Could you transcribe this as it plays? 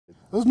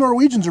Those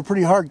Norwegians are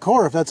pretty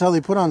hardcore if that's how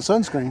they put on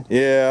sunscreen.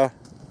 Yeah.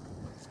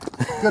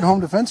 Good home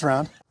defense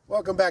round.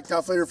 Welcome back,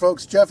 Top Fleeter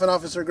folks. Jeff and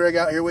Officer Greg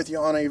out here with you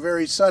on a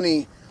very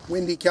sunny,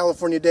 windy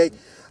California day.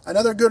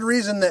 Another good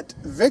reason that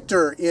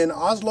Victor in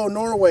Oslo,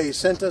 Norway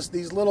sent us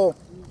these little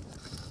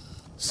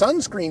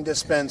sunscreen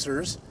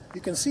dispensers.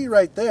 You can see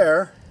right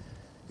there,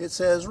 it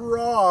says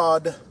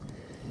ROD.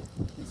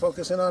 You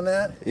focus in on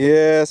that?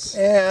 Yes.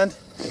 And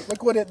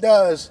look what it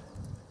does.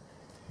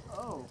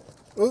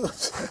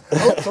 Oops.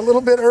 Oh, it's a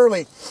little bit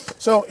early.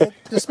 So it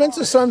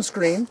dispenses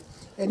sunscreen,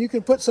 and you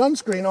can put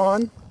sunscreen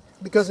on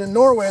because in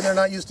Norway they're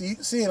not used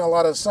to seeing a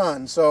lot of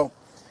sun. So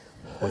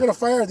we're going to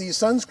fire these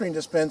sunscreen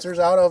dispensers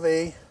out of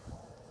a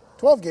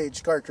 12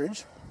 gauge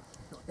cartridge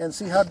and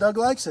see how Doug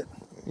likes it.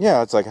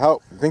 Yeah, it's like, how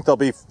I think they'll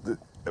be,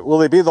 will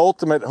they be the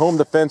ultimate home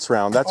defense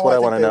round? That's what I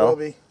want to know. Will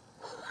be.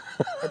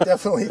 I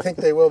definitely think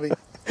they will be,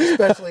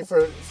 especially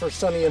for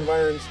sunny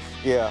environs.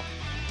 Yeah.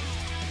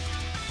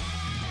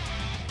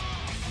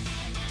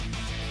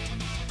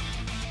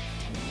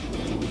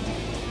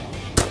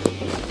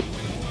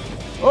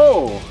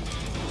 Oh!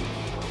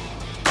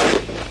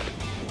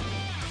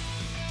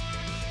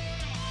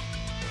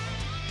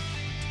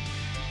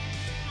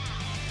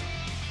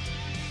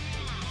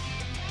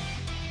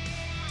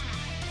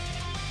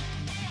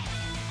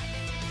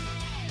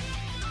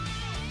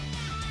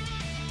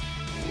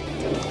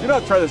 Do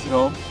not try this at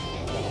home.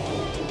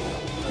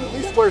 At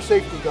least wear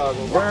safety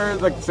goggles. Wear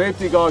the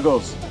safety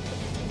goggles.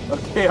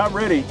 Okay, I'm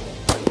ready.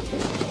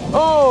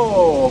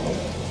 Oh!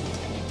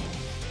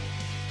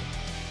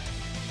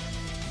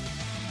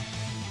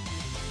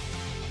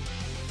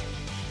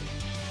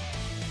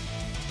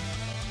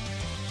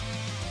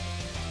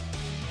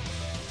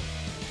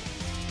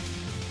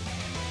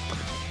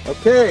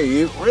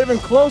 Okay, we're even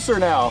closer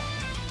now.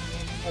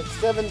 At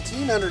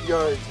 1,700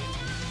 yards.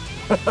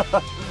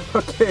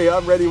 Okay,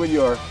 I'm ready when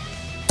you are.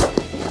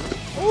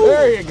 Ooh,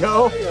 there you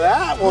go. Look at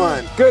that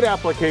one. Good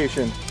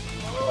application.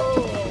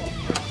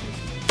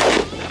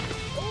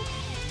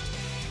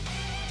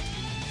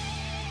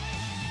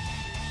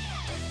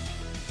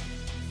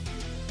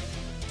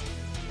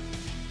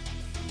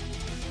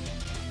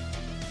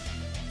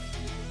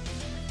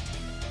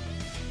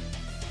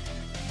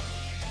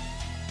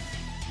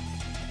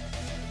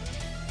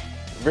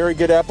 Very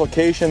good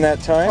application that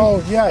time.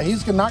 Oh yeah,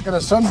 he's not going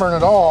to sunburn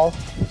at all,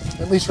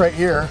 at least right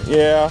here.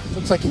 Yeah.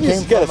 Looks like he you came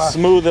just got to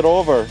smooth it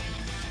over.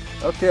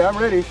 Okay, I'm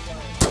ready.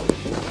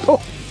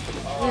 Oh.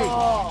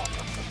 Oh.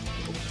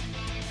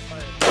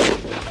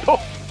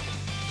 Oh.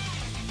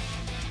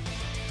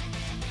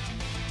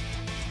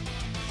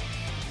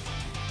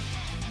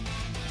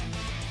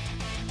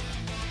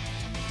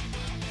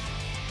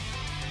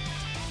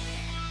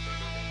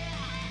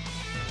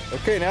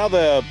 Okay, now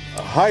the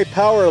high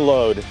power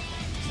load.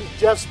 This is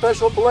Jeff's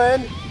special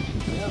blend.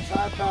 Jeff's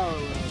high power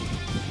load.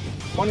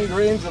 20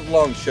 grains of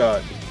long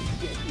shot.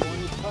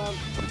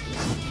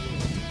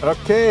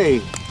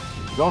 Okay,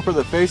 going for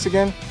the face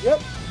again?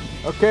 Yep.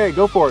 Okay,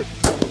 go for it.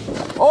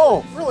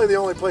 Oh! Really the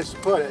only place to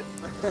put it.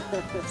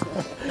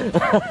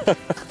 You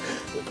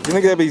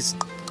think that'd be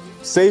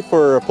safe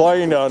for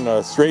applying on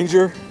a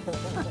stranger?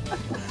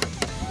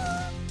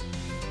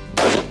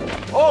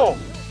 Oh!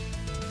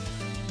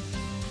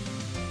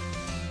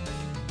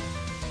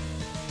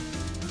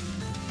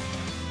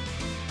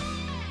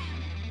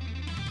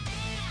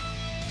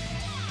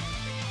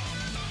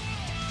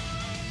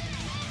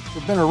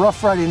 It's been a rough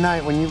Friday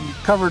night when you're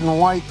covered in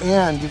white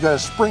and you've got a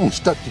spring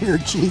stuck to your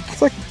cheek.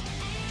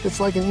 It's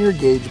like an ear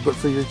gauge, but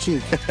for your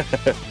cheek.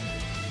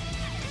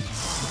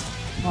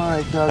 All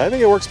right, Doug. I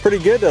think it works pretty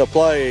good to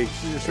apply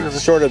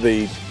short of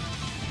the,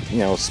 you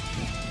know,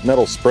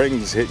 metal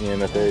springs hitting you in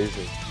the face.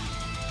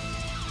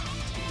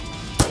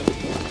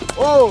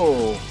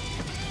 Whoa!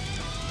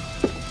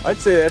 I'd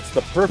say that's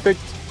the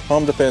perfect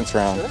home defense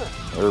round,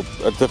 or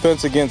a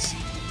defense against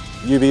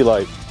UV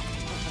light.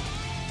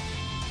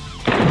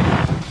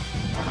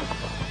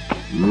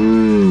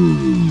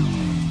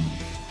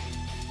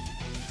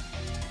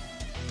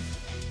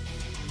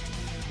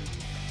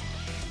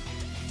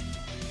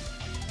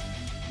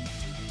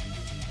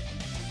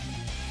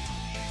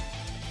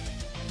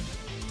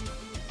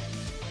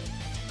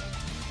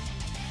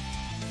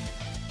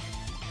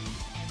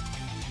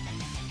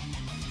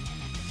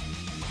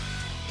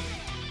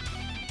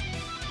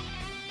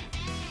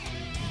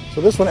 So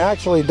this one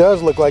actually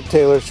does look like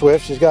Taylor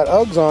Swift. She's got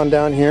Uggs on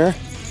down here,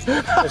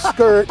 a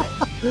skirt,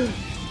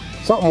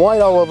 something white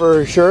all over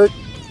her shirt,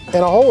 and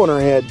a hole in her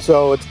head.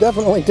 So it's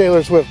definitely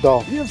Taylor Swift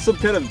doll. You have some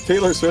kind of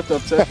Taylor Swift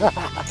obsession.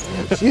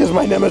 She is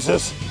my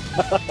nemesis.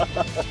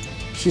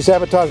 She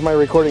sabotaged my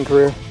recording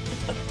career.